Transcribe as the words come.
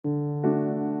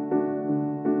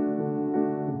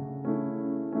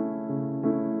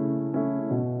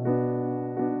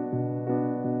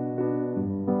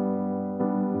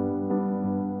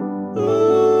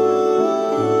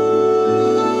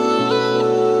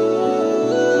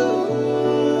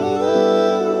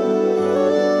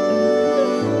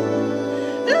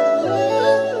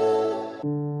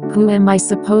Who am I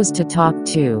supposed to talk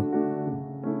to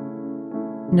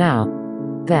now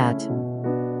that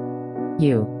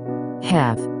you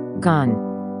have gone?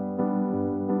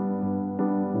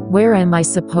 Where am I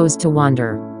supposed to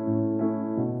wander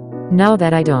now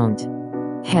that I don't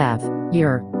have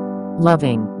your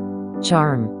loving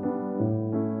charm?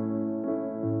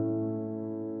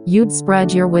 You'd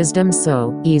spread your wisdom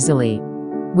so easily,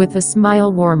 with a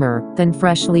smile warmer than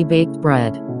freshly baked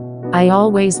bread. I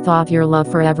always thought your love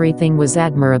for everything was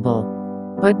admirable,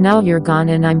 but now you're gone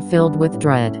and I'm filled with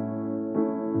dread.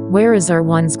 Where is our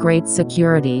once great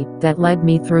security that led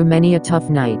me through many a tough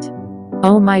night?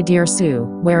 Oh my dear Sue,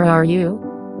 where are you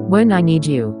when I need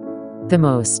you the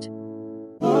most?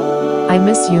 I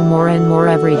miss you more and more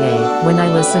every day when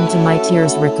I listen to my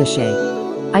tears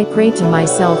ricochet. I pray to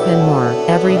myself and more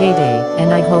every day,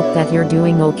 and I hope that you're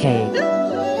doing okay.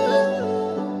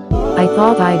 I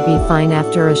thought I'd be fine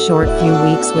after a short few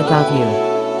weeks without you,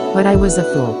 but I was a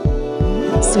fool.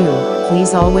 Sue,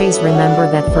 please always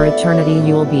remember that for eternity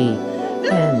you'll be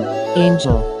an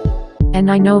angel. And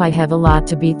I know I have a lot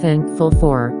to be thankful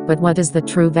for, but what is the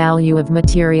true value of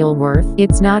material worth?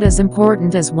 It's not as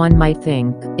important as one might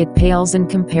think. It pales in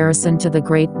comparison to the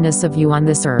greatness of you on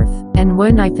this earth. And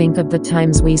when I think of the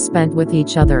times we spent with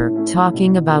each other,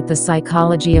 talking about the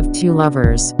psychology of two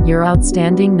lovers, your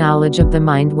outstanding knowledge of the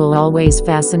mind will always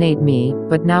fascinate me,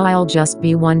 but now I'll just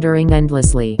be wondering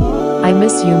endlessly. I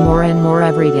miss you more and more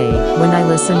every day when I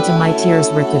listen to my tears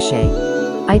ricochet.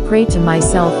 I pray to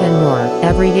myself and more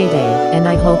every day, and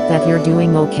I hope that you're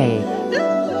doing okay.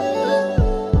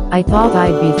 I thought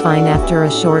I'd be fine after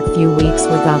a short few weeks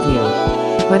without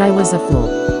you, but I was a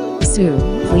fool. Sue,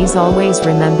 please always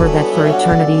remember that for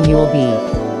eternity you'll be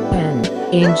an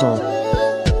angel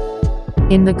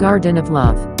in the garden of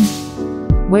love,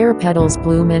 where petals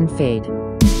bloom and fade.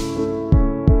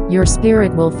 Your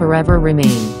spirit will forever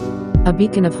remain a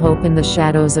beacon of hope in the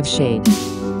shadows of shade.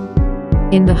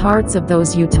 In the hearts of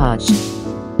those you touched,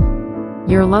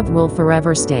 your love will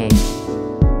forever stay.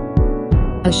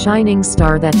 A shining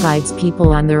star that guides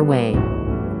people on their way.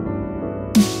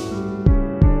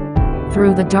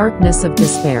 Through the darkness of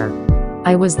despair,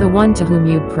 I was the one to whom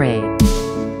you'd pray.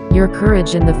 Your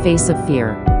courage in the face of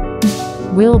fear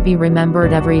will be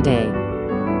remembered every day.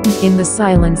 In the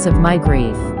silence of my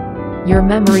grief, your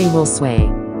memory will sway.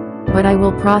 But I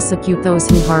will prosecute those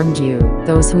who harmed you,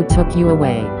 those who took you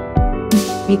away.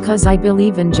 Because I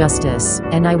believe in justice,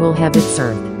 and I will have it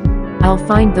served. I'll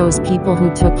find those people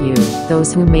who took you,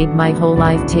 those who made my whole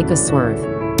life take a swerve.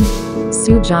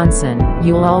 Sue Johnson,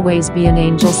 you'll always be an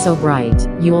angel so bright,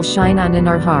 you'll shine on in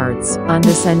our hearts, on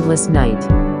this endless night.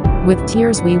 With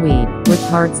tears we weep, with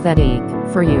hearts that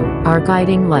ache, for you, our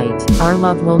guiding light, our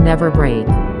love will never break.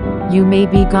 You may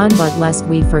be gone but lest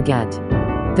we forget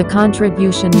the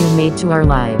contribution you made to our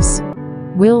lives.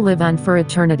 We'll live on for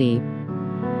eternity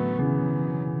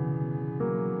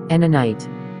and a night.